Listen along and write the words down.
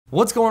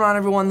What's going on,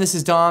 everyone? This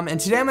is Dom, and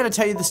today I'm going to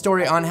tell you the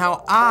story on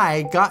how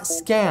I got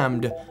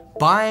scammed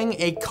buying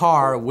a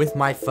car with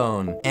my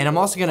phone. And I'm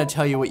also going to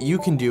tell you what you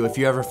can do if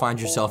you ever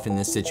find yourself in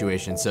this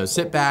situation. So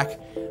sit back,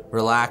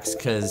 relax,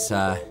 because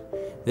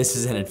this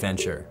is an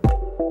adventure.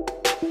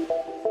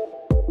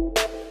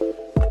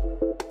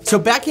 So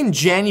back in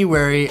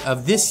January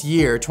of this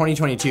year,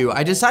 2022,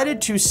 I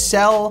decided to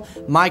sell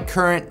my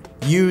current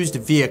used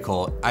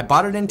vehicle. I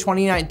bought it in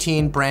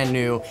 2019, brand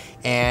new,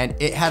 and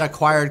it had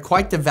acquired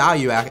quite the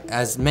value.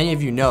 As many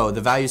of you know,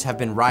 the values have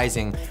been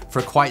rising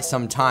for quite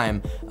some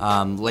time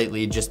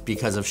lately just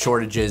because of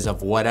shortages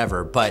of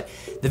whatever. But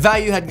the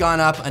value had gone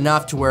up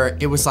enough to where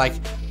it was like,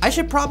 I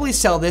should probably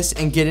sell this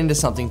and get into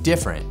something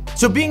different.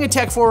 So being a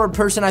tech forward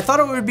person, I thought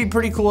it would be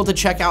pretty cool to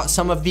check out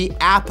some of the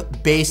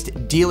app-based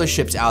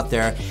dealerships out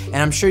there. And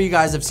I'm sure you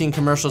guys have seen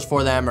commercials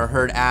for them or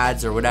heard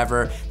ads or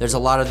whatever. There's a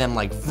lot of them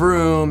like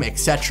Vroom,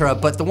 etc.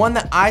 But the one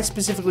that I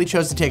specifically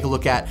chose to take a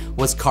look at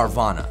was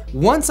Carvana.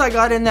 Once I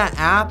got in that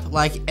app,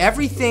 like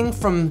everything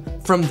from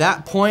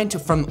that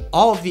point, from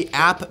all of the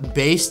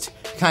app-based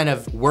kind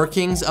of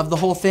workings of the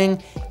whole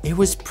thing, it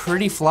was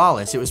pretty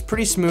flawless. It was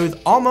pretty smooth,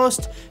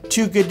 almost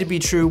too good to be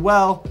true.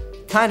 Well,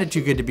 kind of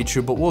too good to be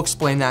true, but we'll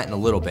explain that in a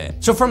little bit.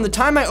 So from the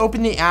time I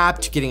opened the app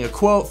to getting a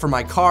quote for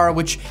my car,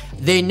 which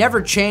they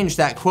never changed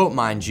that quote,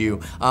 mind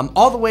you,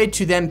 all the way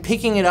to them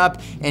picking it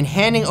up and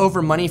handing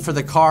over money for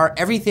the car,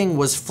 everything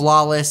was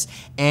flawless.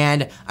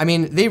 And I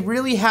mean, they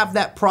really have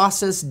that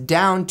process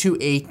down to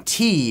a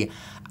T.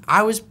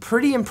 I was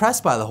pretty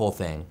impressed by the whole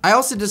thing. I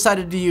also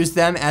decided to use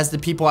them as the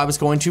people I was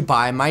going to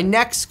buy my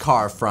next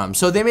car from.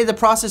 So they made the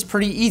process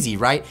pretty easy,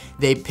 right?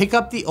 They pick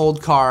up the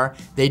old car,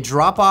 they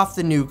drop off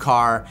the new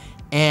car,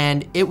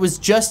 and it was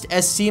just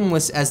as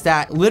seamless as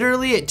that.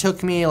 Literally, it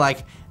took me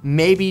like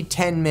maybe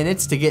 10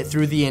 minutes to get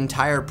through the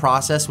entire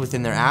process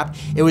within their app.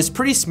 It was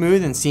pretty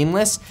smooth and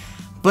seamless.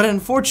 But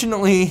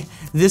unfortunately,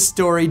 this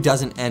story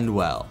doesn't end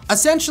well.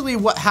 Essentially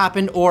what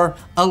happened, or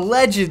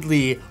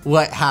allegedly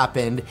what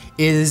happened,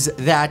 is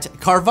that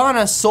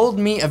Carvana sold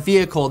me a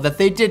vehicle that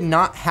they did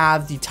not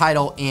have the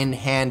title in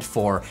hand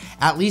for.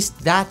 At least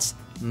that's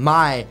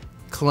my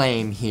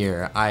claim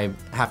here. I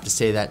have to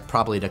say that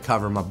probably to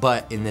cover my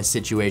butt in this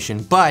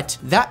situation, but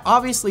that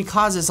obviously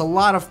causes a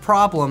lot of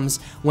problems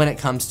when it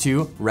comes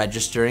to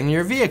registering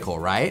your vehicle,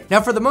 right?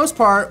 Now, for the most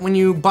part, when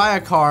you buy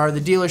a car,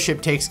 the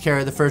dealership takes care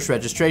of the first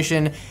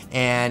registration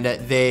and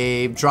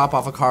they drop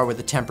off a car with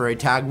a temporary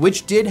tag,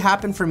 which did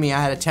happen for me. I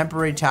had a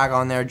temporary tag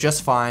on there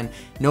just fine,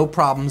 no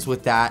problems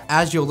with that.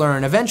 As you'll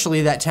learn,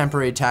 eventually that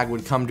temporary tag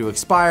would come to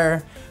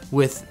expire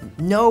with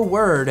no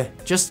word,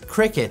 just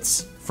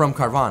crickets from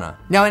Carvana.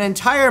 Now, an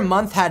entire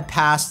month had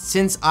passed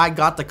since I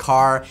got the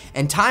car,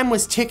 and time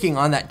was ticking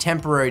on that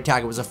temporary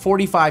tag. It was a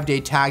 45-day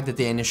tag that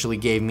they initially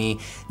gave me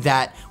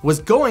that was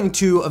going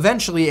to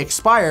eventually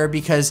expire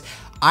because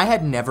I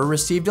had never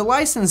received a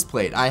license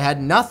plate. I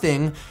had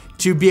nothing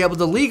to be able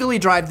to legally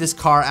drive this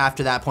car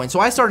after that point. So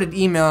I started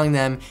emailing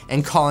them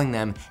and calling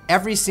them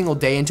every single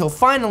day until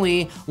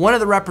finally one of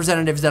the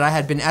representatives that I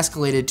had been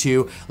escalated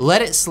to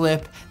let it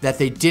slip that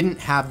they didn't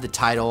have the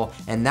title,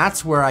 and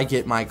that's where I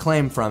get my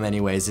claim from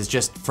anyways, is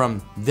just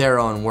from their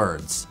own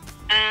words.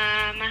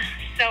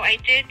 So I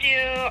did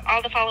do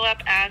all the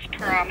follow-up as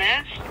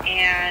promised,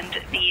 and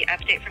the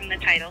update from the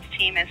titles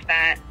team is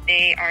that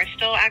they are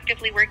still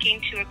actively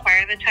working to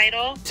acquire the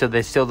title. So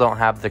they still don't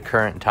have the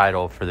current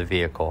title for the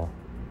vehicle?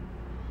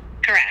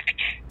 Correct.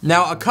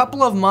 Now, a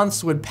couple of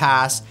months would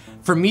pass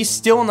for me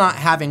still not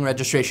having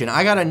registration.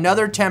 I got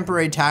another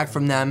temporary tag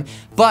from them,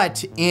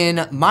 but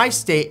in my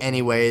state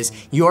anyways,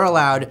 you're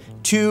allowed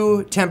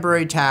 2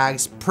 temporary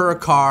tags per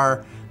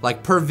car,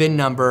 like per VIN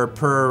number,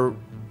 per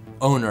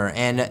owner,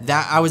 and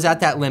that I was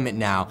at that limit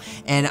now.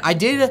 And I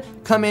did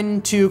come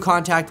into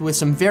contact with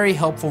some very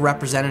helpful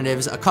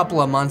representatives a couple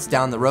of months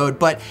down the road,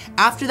 but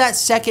after that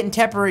second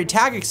temporary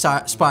tag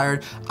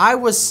expired, I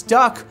was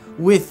stuck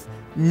with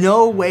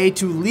no way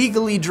to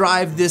legally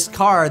drive this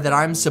car that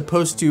I'm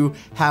supposed to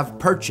have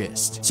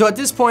purchased. So at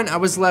this point, I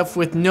was left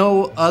with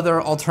no other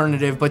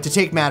alternative but to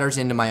take matters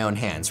into my own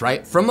hands,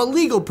 right? From a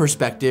legal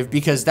perspective,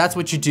 because that's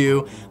what you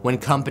do when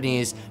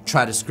companies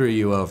try to screw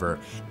you over.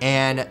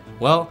 And,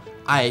 well,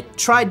 I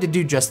tried to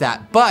do just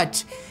that.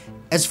 But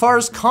as far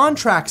as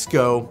contracts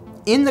go,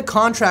 in the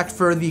contract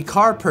for the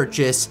car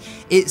purchase,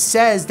 it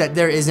says that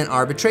there is an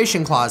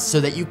arbitration clause so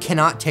that you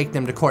cannot take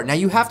them to court. Now,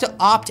 you have to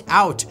opt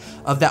out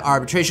of that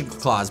arbitration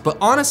clause, but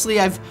honestly,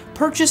 I've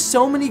purchased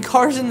so many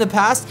cars in the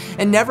past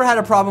and never had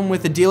a problem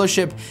with the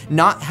dealership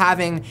not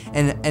having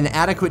an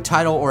adequate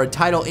title or a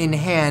title in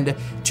hand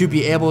to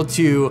be able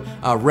to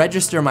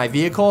register my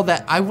vehicle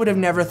that I would have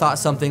never thought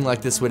something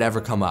like this would ever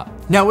come up.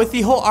 Now, with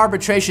the whole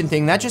arbitration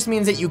thing, that just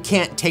means that you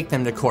can't take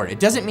them to court. It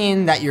doesn't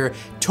mean that you're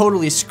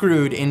totally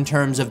screwed in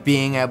terms of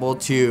being able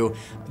to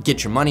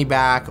get your money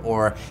back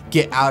or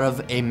get out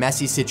of a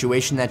messy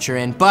situation that you're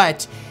in,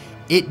 but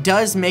it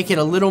does make it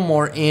a little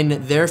more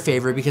in their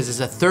favor because it's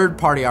a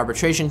third-party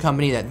arbitration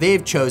company that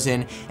they've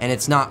chosen, and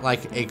it's not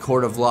like a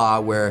court of law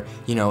where,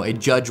 you know, a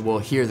judge will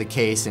hear the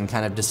case and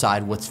kind of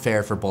decide what's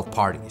fair for both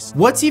parties.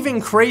 What's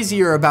even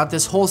crazier about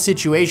this whole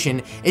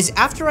situation is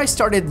after I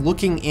started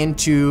looking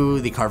into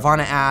the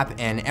Carvana app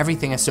and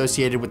everything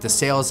associated with the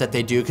sales that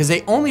they do, because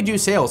they only do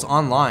sales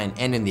online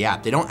and in the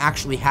app. They don't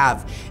actually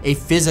have a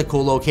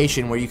physical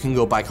location where you can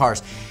go buy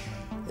cars.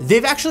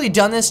 They've actually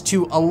done this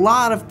to a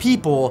lot of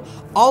people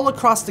all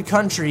across the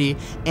country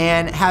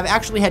and have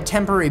actually had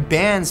temporary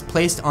bans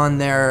placed on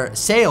their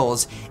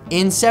sales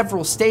in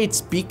several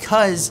states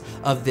because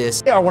of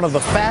this. They are one of the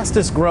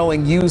fastest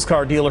growing used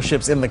car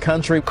dealerships in the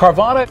country.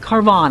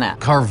 Carvana.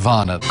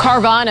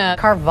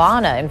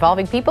 Carvana,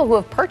 involving people who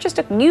have purchased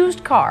a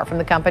used car from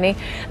the company.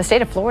 The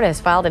state of Florida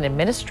has filed an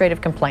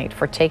administrative complaint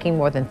for taking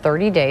more than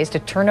 30 days to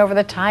turn over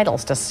the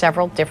titles to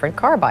several different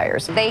car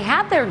buyers. They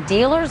had their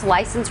dealer's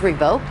license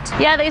revoked?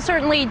 Yeah, they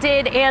certainly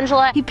did,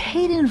 Angela. He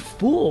paid in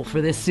full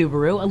for this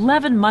Subaru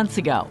 11 months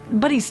ago,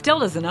 but he still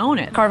doesn't own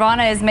it.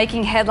 Carvana is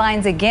making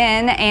headlines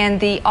again, and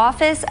the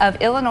Office of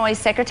Illinois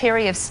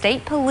Secretary of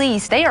State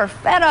Police, they are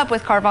fed up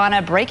with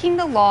Carvana breaking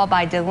the law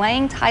by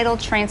delaying title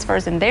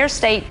transfers in their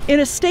state. In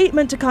a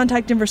statement to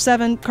Contact Denver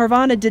 7,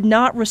 Carvana did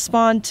not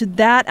respond to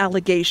that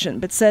allegation,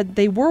 but said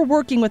they were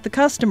working with the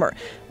customer,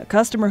 a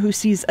customer who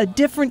sees a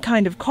different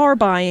kind of car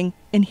buying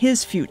in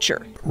his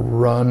future.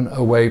 Run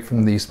away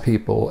from these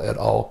people at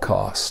all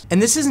costs.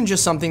 And this isn't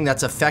just something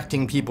that's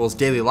affecting people's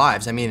daily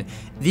lives. I mean,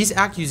 these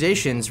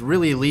accusations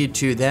really lead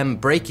to them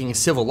breaking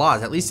civil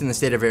laws, at least in the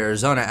state of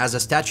Arizona, as a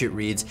statute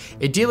reads.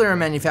 A dealer or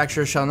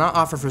manufacturer shall not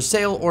offer for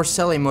sale or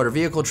sell a motor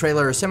vehicle,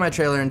 trailer, or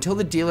semi-trailer until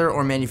the dealer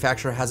or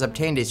manufacturer has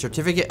obtained a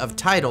certificate of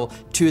title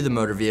to the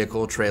motor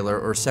vehicle, trailer,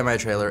 or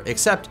semi-trailer,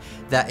 except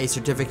that a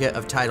certificate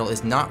of title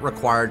is not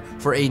required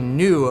for a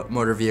new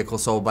motor vehicle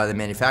sold by the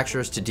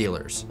manufacturers to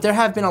dealers. There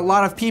have been a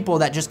lot of people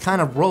that just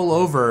kind of roll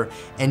over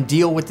and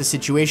deal with the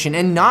situation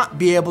and not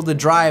be able to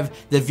drive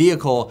the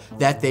vehicle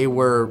that they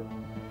were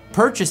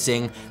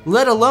purchasing,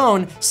 let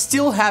alone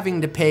still having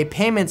to pay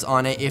payments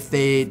on it if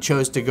they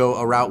chose to go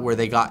a route where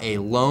they got a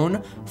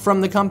loan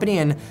from the company.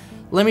 And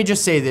let me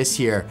just say this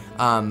here,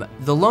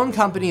 the loan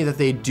company that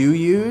they do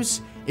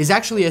use is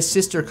actually a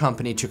sister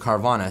company to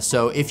Carvana.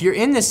 So if you're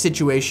in this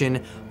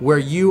situation where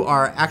you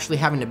are actually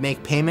having to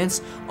make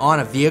payments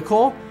on a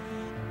vehicle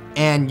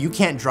and you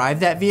can't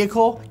drive that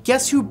vehicle,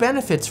 guess who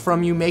benefits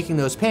from you making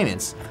those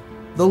payments?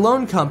 The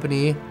loan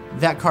company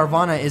that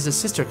Carvana is a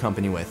sister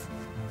company with.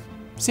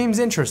 Seems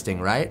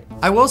interesting, right?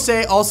 I will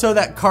say also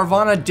that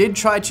Carvana did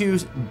try to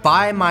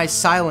buy my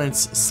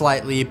silence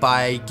slightly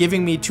by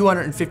giving me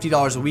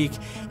 $250 a week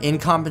in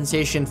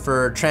compensation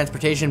for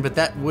transportation, but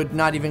that would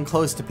not even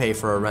close to pay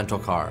for a rental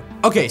car.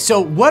 Okay, so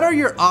what are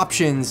your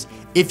options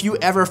if you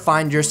ever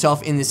find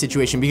yourself in this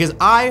situation? Because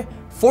I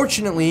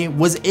fortunately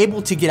was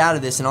able to get out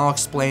of this, and I'll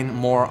explain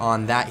more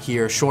on that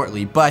here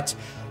shortly. But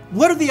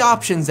what are the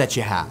options that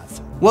you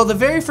have? Well, the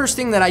very first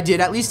thing that I did,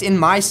 at least in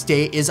my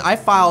state, is I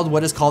filed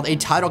what is called a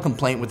title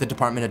complaint with the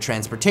Department of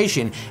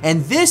Transportation.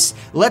 And this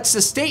lets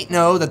the state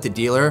know that the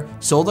dealer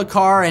sold a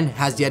car and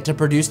has yet to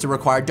produce the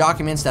required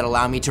documents that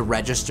allow me to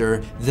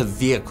register the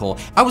vehicle.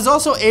 I was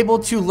also able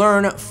to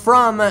learn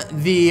from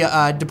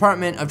the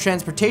Department of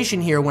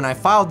Transportation here when I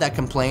filed that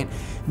complaint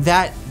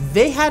that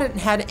they hadn't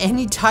had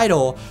any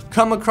title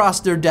come across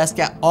their desk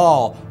at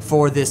all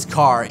for this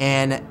car.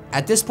 And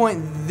at this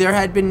point, there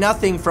had been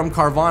nothing from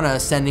Carvana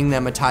sending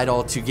them a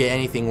title to get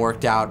anything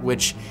worked out,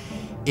 which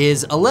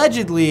is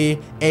allegedly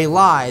a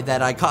lie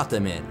that I caught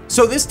them in.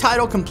 So this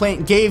title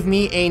complaint gave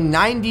me a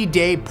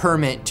 90-day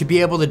permit to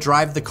be able to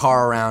drive the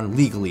car around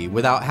legally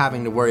without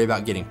having to worry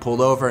about getting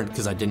pulled over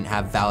because I didn't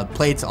have valid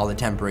plates, all the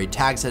temporary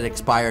tags had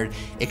expired,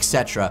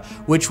 etc.,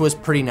 which was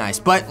pretty nice.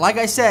 But like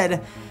I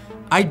said,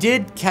 I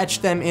did catch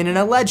them in an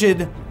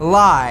alleged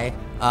lie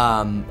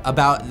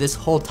about this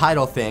whole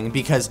title thing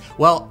because,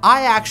 well,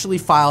 I actually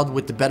filed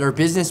with the Better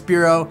Business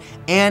Bureau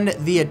and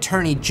the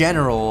Attorney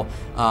General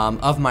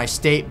of my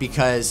state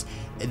because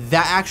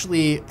that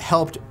actually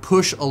helped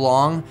push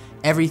along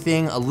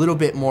everything a little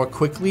bit more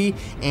quickly.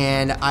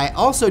 And I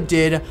also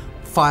did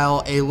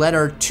file a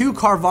letter to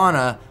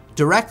Carvana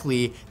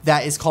directly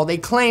that is called a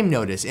claim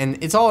notice,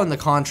 and it's all in the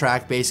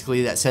contract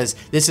basically that says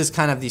this is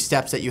kind of the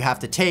steps that you have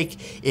to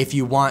take if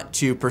you want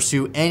to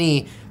pursue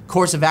any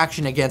course of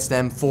action against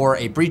them for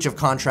a breach of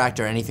contract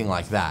or anything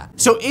like that.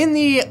 So in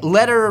the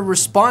letter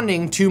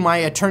responding to my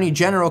Attorney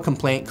General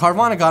complaint,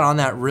 Carvana got on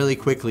that really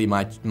quickly,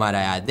 might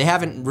I add. They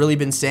haven't really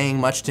been saying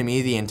much to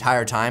me the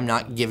entire time,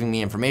 not giving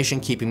me information,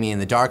 keeping me in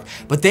the dark,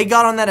 but they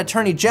got on that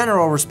Attorney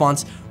General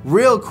response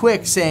real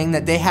quick saying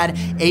that they had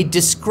a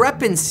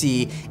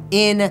discrepancy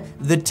in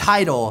the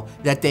title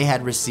that they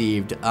had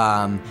received.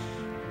 And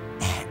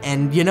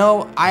you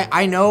know,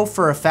 I know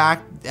for a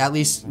fact, at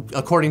least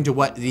according to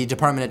what the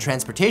Department of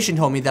Transportation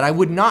told me, that I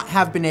would not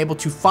have been able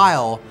to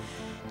file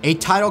a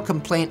title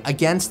complaint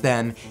against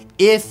them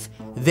if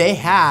they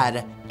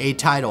had a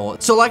title.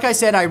 So like I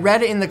said, I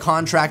read in the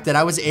contract that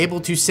I was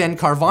able to send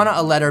Carvana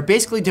a letter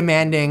basically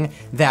demanding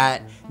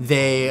that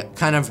they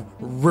kind of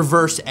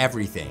reverse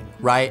everything,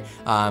 right?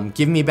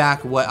 Give me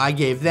back what I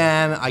gave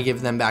them, I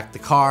give them back the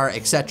car,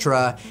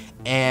 etc.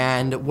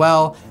 And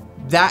well,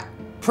 that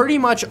pretty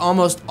much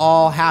almost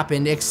all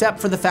happened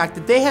except for the fact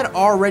that they had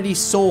already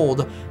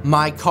sold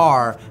my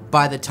car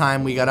by the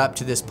time we got up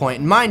to this point.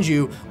 And mind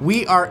you,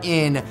 we are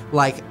in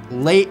like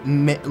late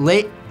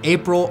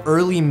April,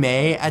 early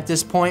May at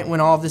this point when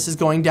all of this is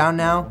going down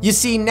now. You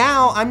see,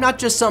 now I'm not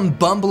just some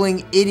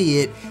bumbling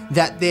idiot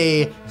that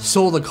they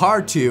sold a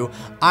car to.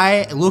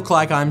 I look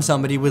like I'm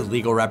somebody with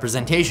legal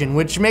representation,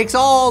 which makes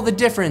all the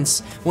difference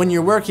when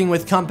you're working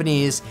with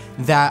companies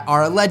that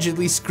are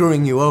allegedly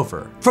screwing you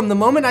over. From the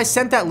moment I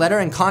sent that letter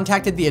and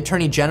contacted the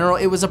Attorney General,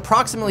 it was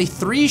approximately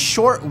 3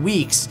 short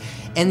weeks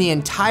and the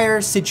entire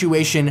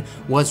situation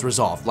was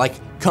resolved, like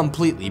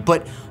completely.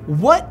 But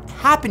what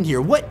happened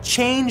here? What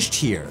changed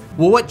here?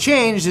 Well, what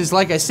changed is,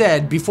 like I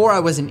said, before I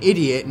was an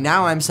idiot,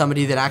 now I'm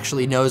somebody that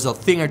actually knows a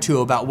thing or two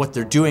about what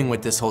they're doing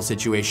with this whole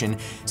situation.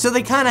 So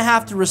they kind of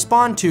have to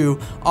respond to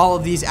all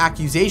of these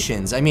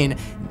accusations. I mean,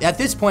 at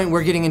this point,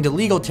 we're getting into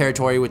legal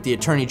territory with the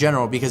Attorney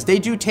General because they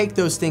do take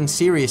those things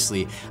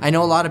seriously. I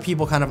know a lot of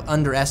people kind of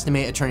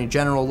underestimate Attorney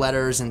General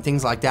letters and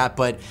things like that,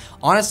 but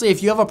honestly,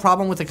 if you have a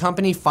problem with a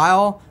company,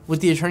 file with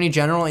the Attorney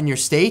General in your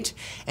state,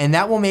 and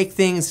that will make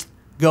things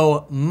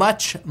go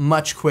much,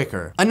 much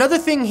quicker. Another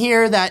thing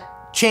here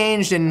that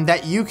changed and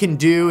that you can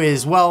do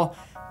is, well,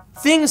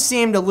 things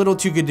seemed a little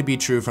too good to be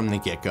true from the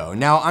get-go.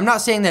 Now, I'm not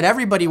saying that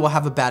everybody will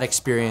have a bad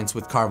experience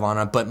with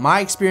Carvana, but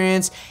my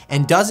experience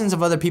and dozens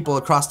of other people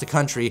across the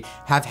country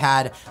have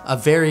had a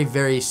very,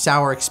 very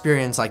sour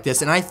experience like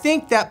this. And I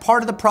think that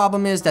part of the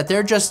problem is that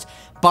they're just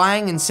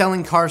buying and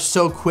selling cars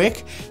so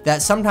quick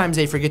that sometimes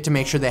they forget to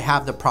make sure they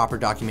have the proper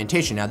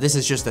documentation. Now, this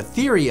is just a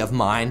theory of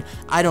mine.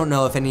 I don't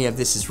know if any of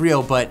this is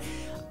real, but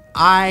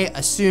I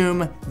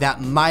assume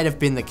that might have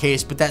been the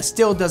case, but that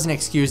still doesn't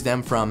excuse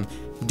them from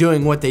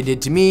doing what they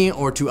did to me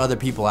or to other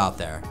people out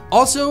there.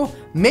 Also,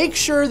 make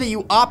sure that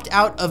you opt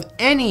out of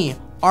any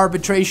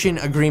arbitration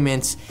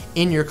agreements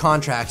in your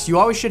contracts. You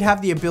always should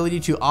have the ability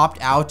to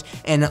opt out.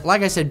 And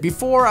like I said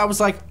before, I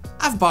was like,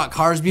 I've bought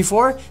cars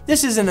before.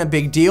 This isn't a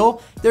big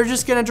deal. They're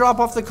just gonna drop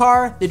off the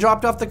car. They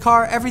dropped off the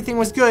car. Everything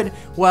was good.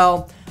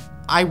 Well,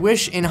 I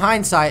wish in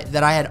hindsight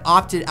that I had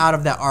opted out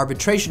of that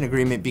arbitration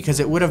agreement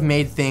because it would have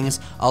made things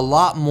a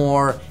lot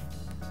more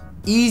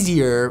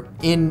easier,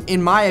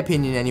 in my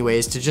opinion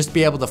anyways, to just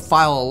be able to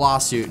file a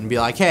lawsuit and be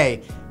like,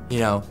 hey, you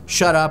know,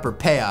 shut up or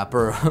pay up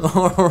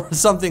or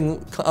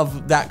something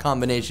of that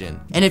combination.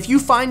 And if you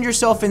find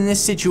yourself in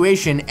this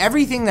situation,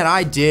 everything that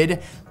I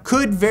did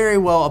could very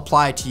well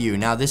apply to you.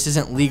 Now, this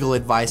isn't legal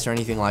advice or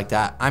anything like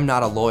that. I'm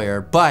not a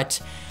lawyer,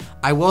 but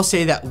I will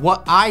say that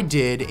what I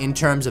did in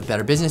terms of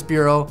Better Business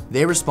Bureau,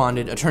 they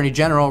responded, Attorney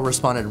General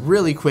responded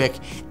really quick,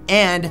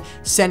 and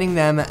sending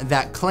them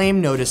that claim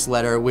notice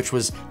letter, which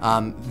was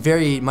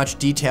very much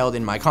detailed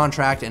in my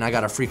contract, and I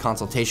got a free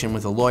consultation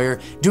with a lawyer.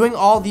 Doing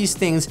all these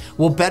things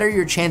will better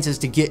your chances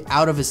to get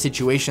out of a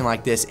situation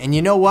like this. And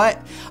you know what?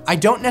 I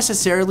don't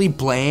necessarily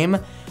blame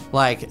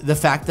like the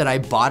fact that I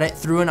bought it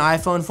through an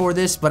iPhone for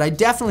this, but I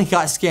definitely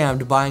got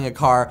scammed buying a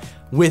car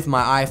with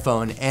my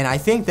iPhone. And I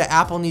think that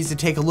Apple needs to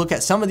take a look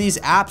at some of these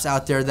apps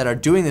out there that are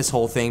doing this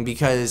whole thing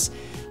because,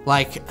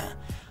 like,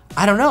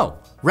 I don't know,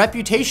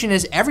 reputation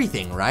is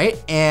everything,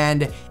 right?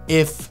 And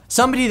if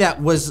somebody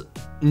that was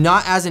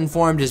not as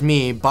informed as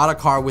me bought a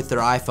car with their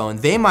iPhone,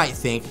 they might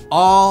think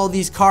all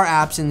these car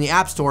apps in the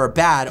App Store are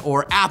bad,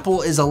 or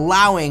Apple is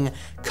allowing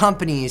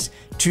companies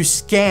to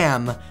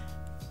scam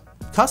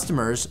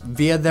customers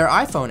via their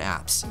iPhone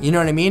apps. You know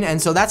what I mean?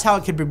 And so that's how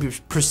it could be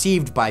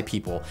perceived by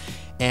people.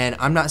 And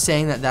I'm not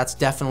saying that that's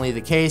definitely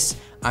the case.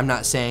 I'm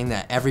not saying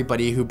that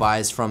everybody who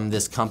buys from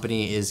this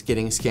company is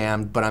getting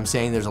scammed, but I'm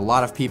saying there's a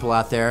lot of people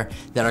out there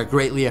that are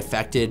greatly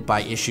affected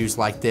by issues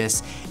like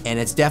this. And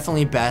it's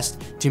definitely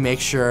best to make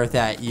sure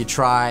that you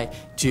try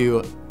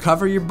to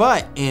cover your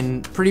butt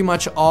in pretty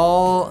much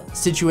all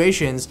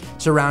situations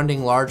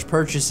surrounding large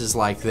purchases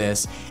like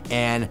this.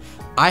 And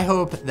I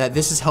hope that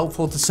this is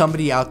helpful to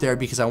somebody out there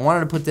because I wanted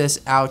to put this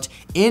out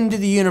into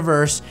the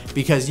universe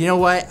because you know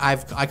what?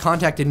 I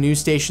contacted news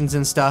stations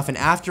and stuff, and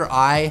after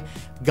I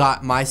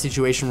got my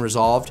situation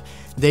resolved,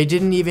 they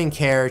didn't even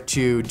care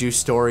to do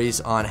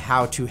stories on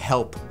how to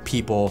help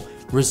people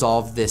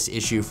resolve this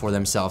issue for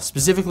themselves.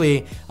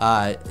 Specifically,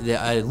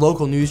 a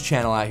local news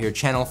channel out here,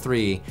 Channel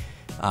 3,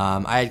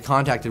 I had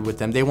contacted with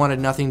them. They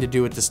wanted nothing to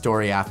do with the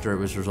story after it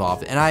was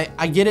resolved. And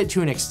I get it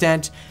to an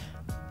extent.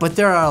 but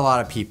there are a lot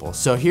of people.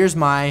 So here's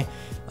my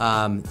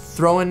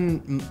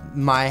throwing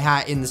my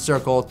hat in the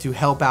circle to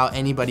help out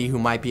anybody who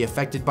might be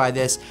affected by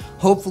this.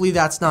 Hopefully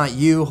that's not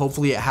you.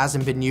 Hopefully it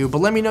hasn't been you, but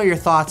let me know your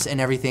thoughts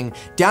and everything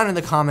down in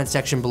the comment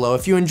section below.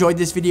 If you enjoyed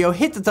this video,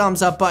 hit the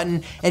thumbs up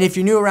button, and if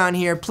you're new around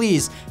here,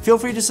 please feel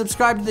free to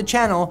subscribe to the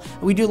channel.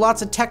 We do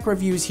lots of tech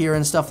reviews here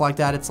and stuff like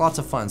that. It's lots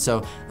of fun. So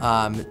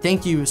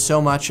thank you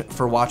so much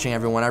for watching,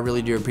 everyone. I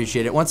really do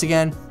appreciate it. Once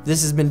again,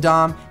 this has been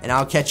Dom, and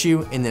I'll catch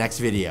you in the next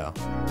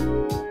video.